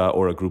orchestra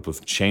or a group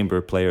of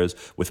chamber players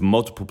with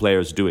multiple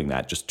players doing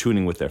that, just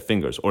tuning with their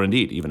fingers, or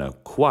indeed even a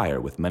choir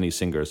with many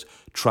singers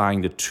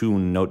trying to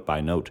tune note by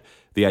note,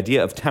 the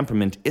idea of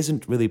temperament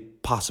isn't really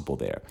possible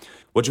there.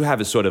 What you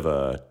have is sort of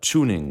a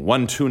tuning,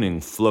 one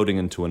tuning floating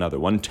into another,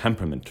 one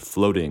temperament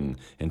floating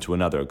into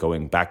another,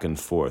 going back and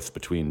forth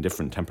between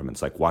different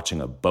temperaments, like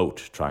watching a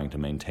boat trying to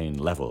maintain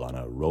level on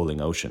a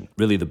rolling ocean.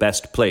 Really, the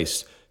best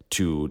place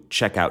to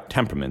check out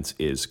temperaments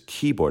is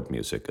keyboard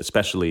music,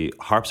 especially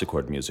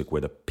harpsichord music,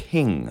 where the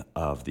ping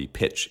of the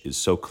pitch is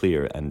so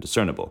clear and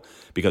discernible.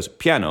 Because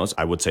pianos,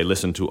 I would say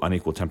listen to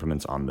unequal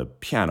temperaments on the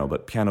piano,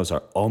 but pianos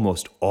are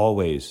almost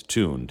always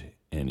tuned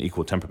in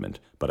equal temperament.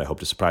 But I hope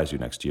to surprise you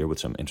next year with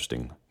some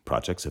interesting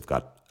projects I've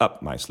got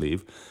up my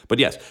sleeve. But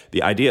yes,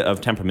 the idea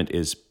of temperament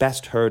is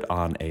best heard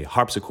on a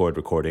harpsichord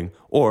recording,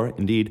 or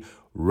indeed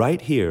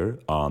right here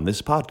on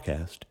this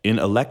podcast in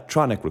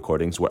electronic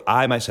recordings, where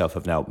I myself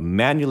have now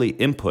manually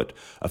input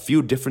a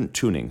few different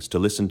tunings to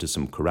listen to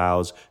some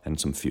chorales and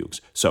some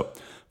fugues. So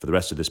for the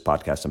rest of this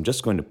podcast, I'm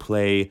just going to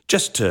play,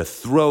 just to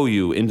throw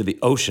you into the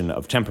ocean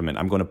of temperament,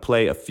 I'm going to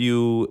play a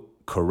few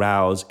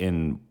chorales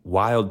in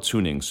wild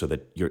tuning so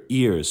that your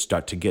ears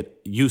start to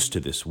get used to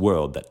this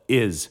world that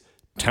is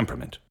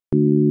temperament.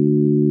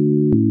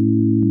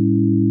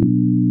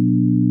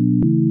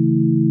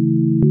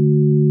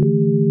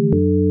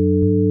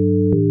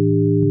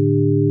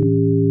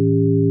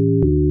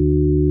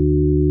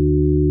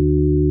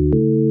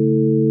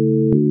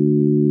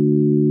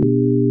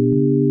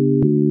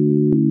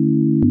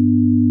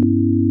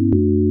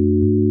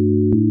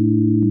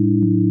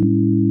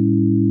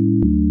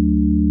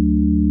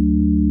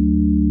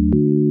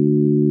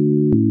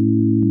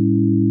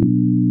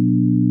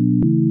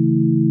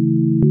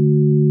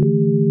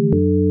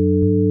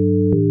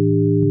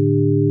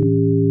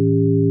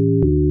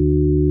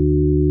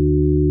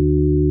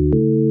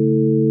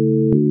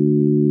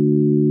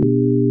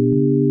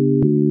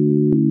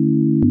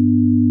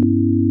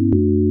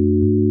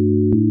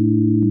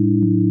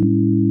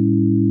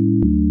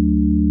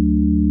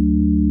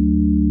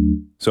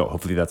 So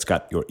hopefully that's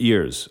got your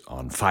ears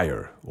on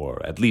fire,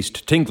 or at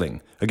least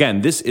tingling.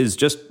 Again, this is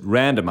just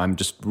random. I'm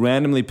just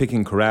randomly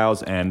picking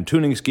chorales and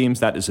tuning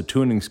schemes. That is a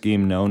tuning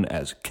scheme known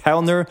as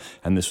Kellner,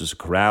 and this was a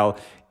chorale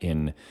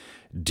in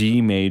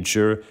D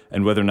major.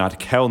 And whether or not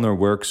Kellner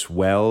works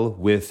well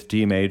with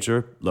D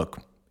major,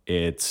 look,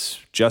 it's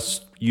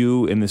just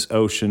you in this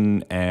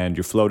ocean and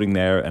you're floating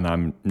there, and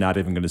I'm not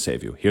even going to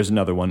save you. Here's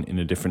another one in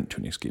a different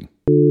tuning scheme.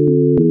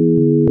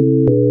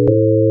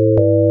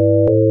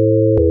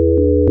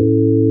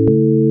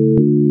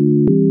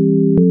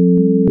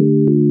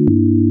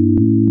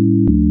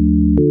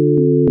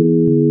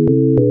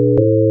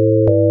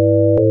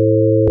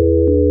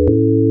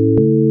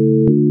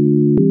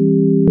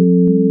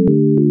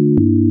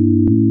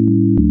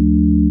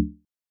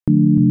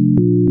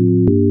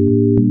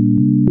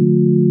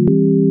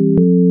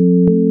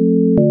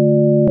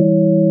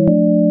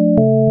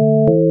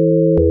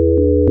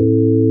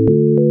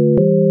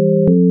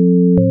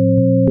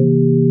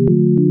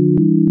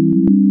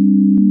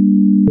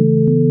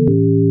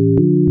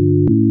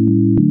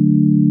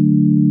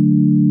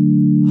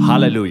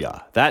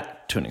 Hallelujah.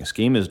 That tuning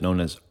scheme is known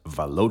as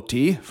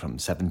Valotti from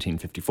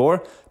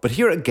 1754, but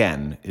here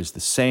again is the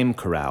same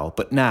chorale,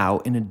 but now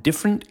in a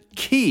different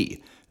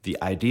key. The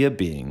idea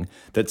being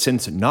that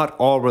since not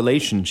all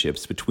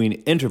relationships between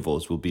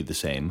intervals will be the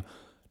same,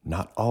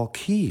 not all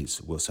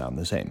keys will sound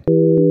the same.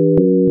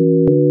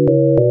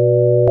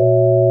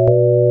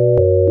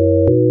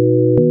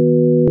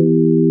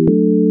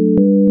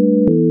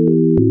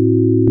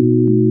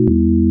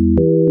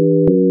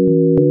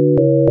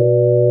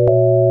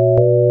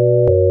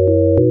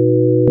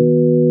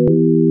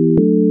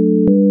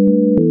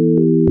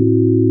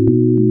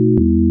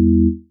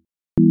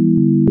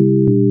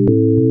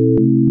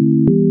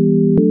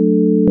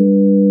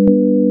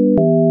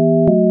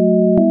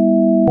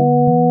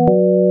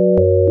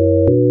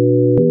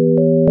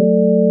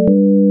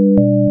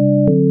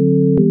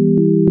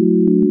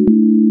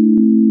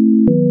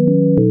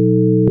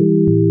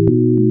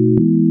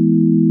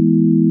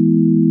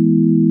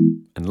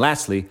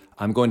 Lastly,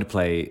 I'm going to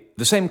play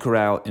the same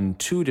chorale in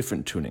two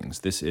different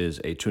tunings. This is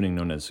a tuning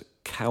known as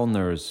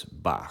Kellner's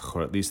Bach,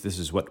 or at least this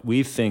is what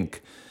we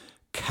think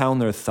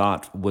Kellner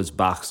thought was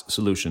Bach's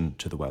solution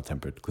to the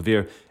well-tempered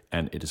clavier,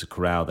 and it is a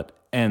chorale that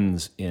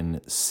ends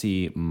in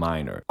C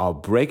minor. I'll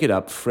break it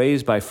up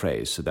phrase by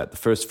phrase so that the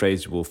first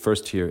phrase you will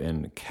first hear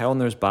in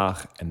Kellner's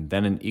Bach, and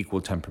then in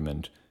equal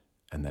temperament,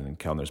 and then in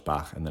Kellner's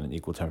Bach, and then in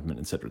equal temperament,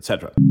 etc.,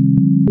 etc.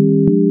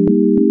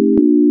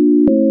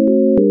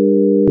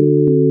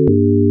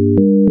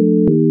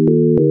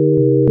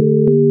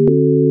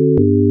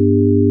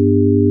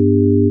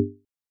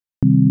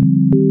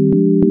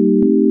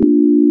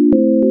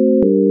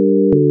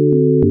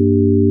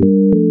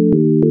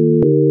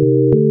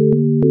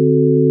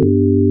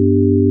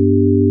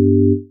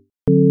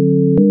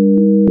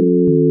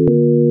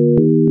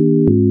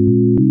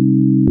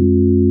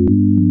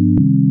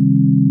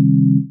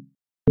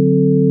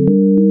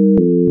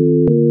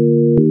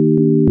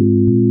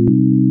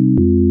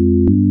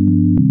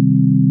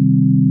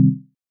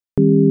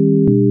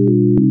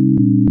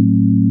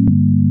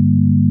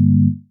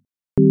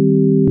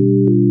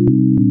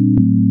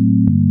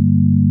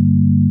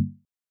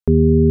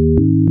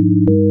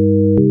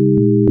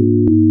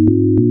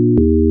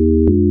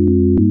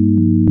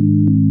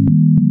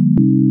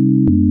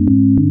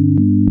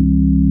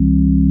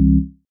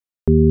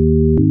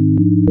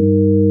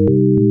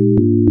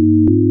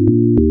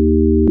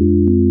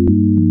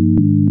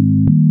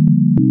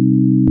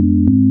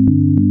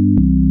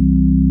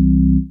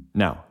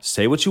 Now,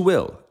 say what you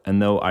will,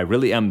 and though I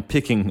really am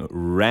picking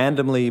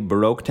randomly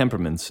Baroque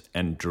temperaments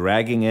and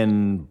dragging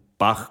in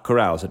Bach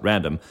chorales at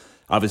random,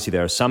 obviously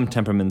there are some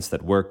temperaments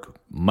that work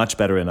much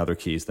better in other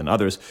keys than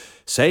others.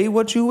 Say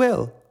what you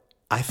will,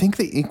 I think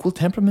the equal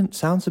temperament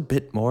sounds a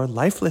bit more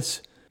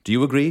lifeless. Do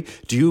you agree?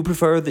 Do you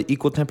prefer the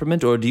equal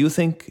temperament, or do you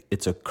think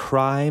it's a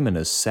crime and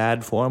a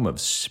sad form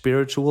of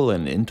spiritual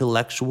and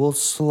intellectual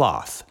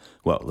sloth?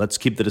 Well, let's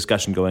keep the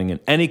discussion going.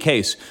 In any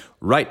case,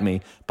 write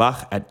me,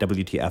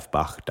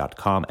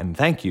 bach@wtfbach.com. And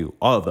thank you,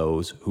 all of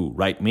those who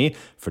write me,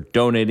 for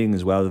donating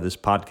as well to this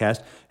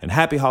podcast. And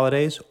happy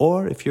holidays,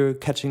 or if you're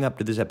catching up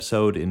to this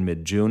episode in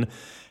mid-June,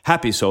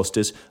 happy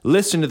solstice.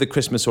 Listen to the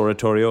Christmas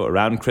oratorio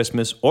around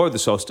Christmas or the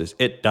solstice.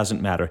 It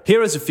doesn't matter.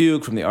 Here is a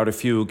fugue from the art of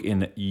fugue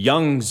in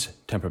Young's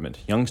Temperament.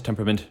 Young's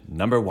Temperament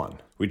number 1.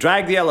 We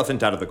drag the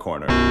elephant out of the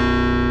corner.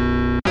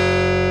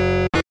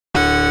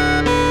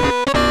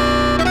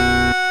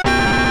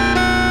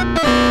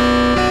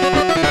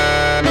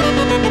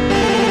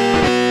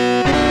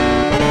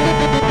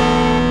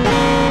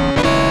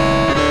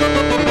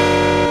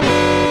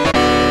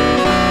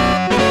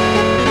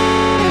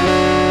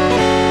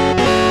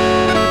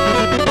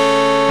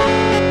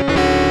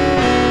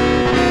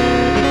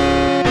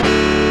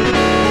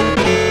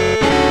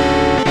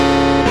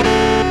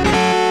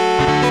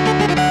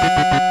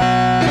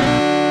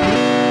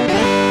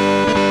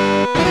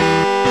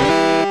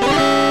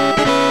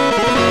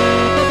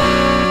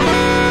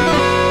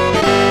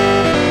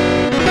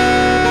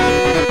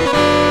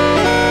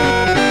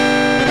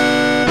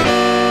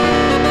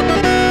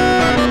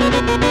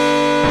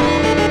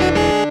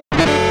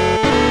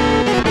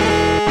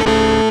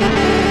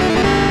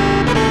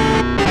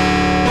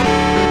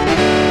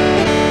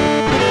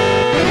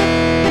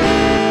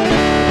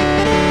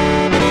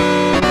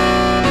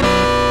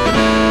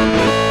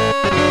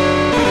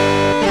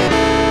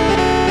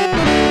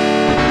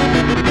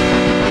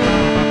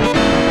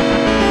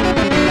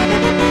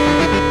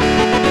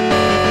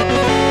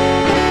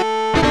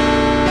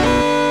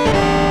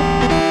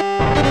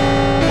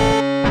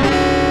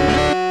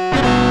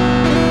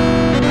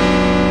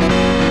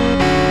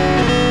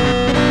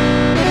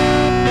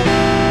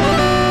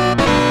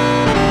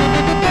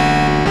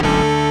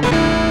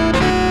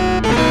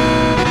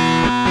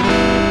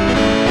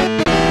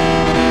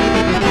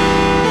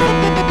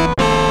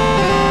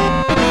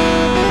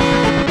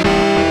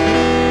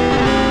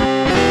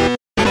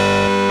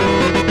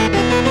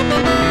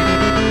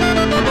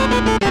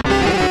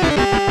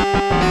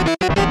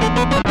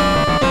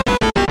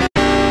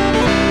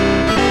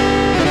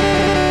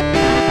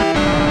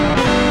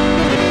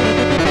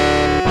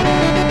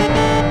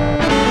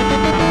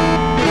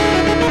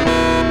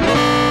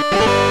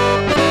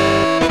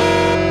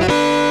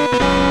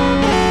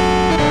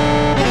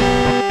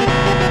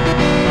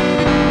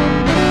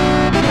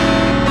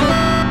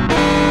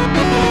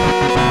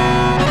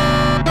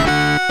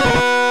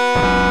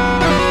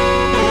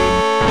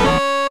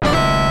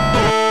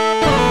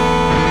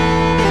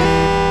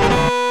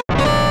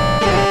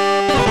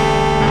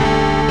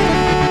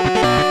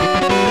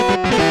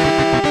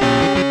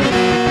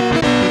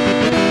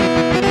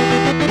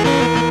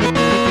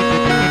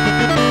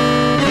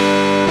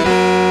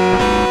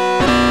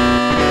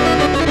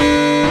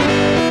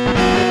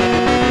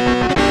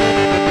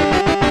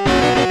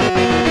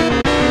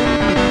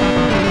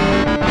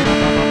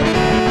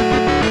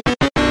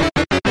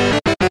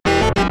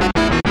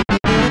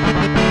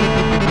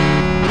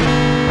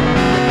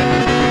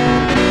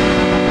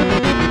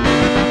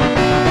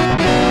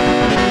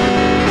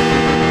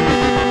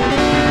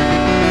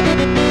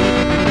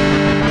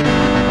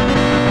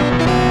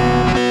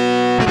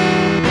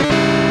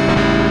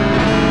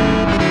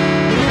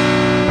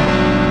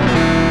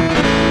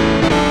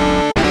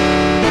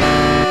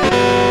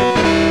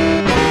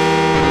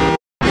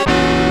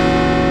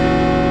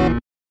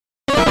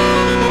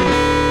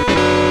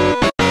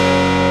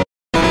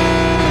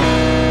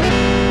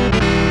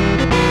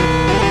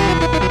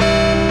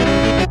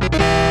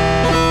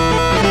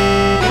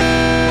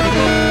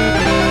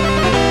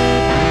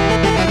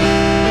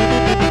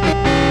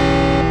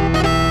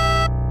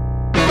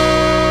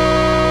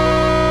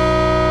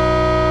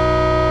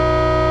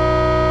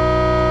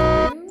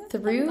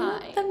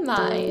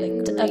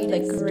 mind of the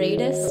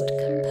greatest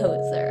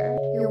composer.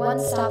 Your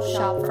one-stop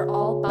shop for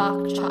all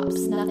Bach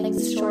chops, nothing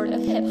short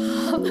of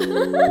hip-hop.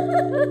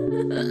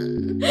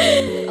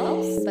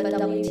 Oh, but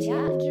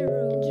WTF,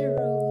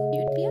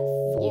 you'd be a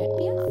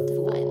fool not to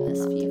find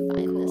this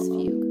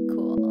fugue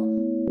cool.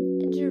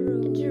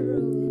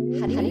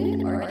 How do you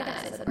even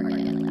organize a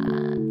party like that?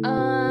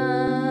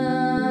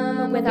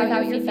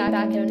 Without your feedback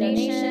and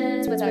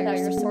donations, without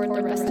your support,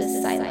 the rest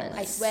is silent.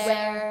 I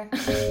swear.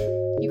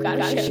 You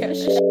gotta share.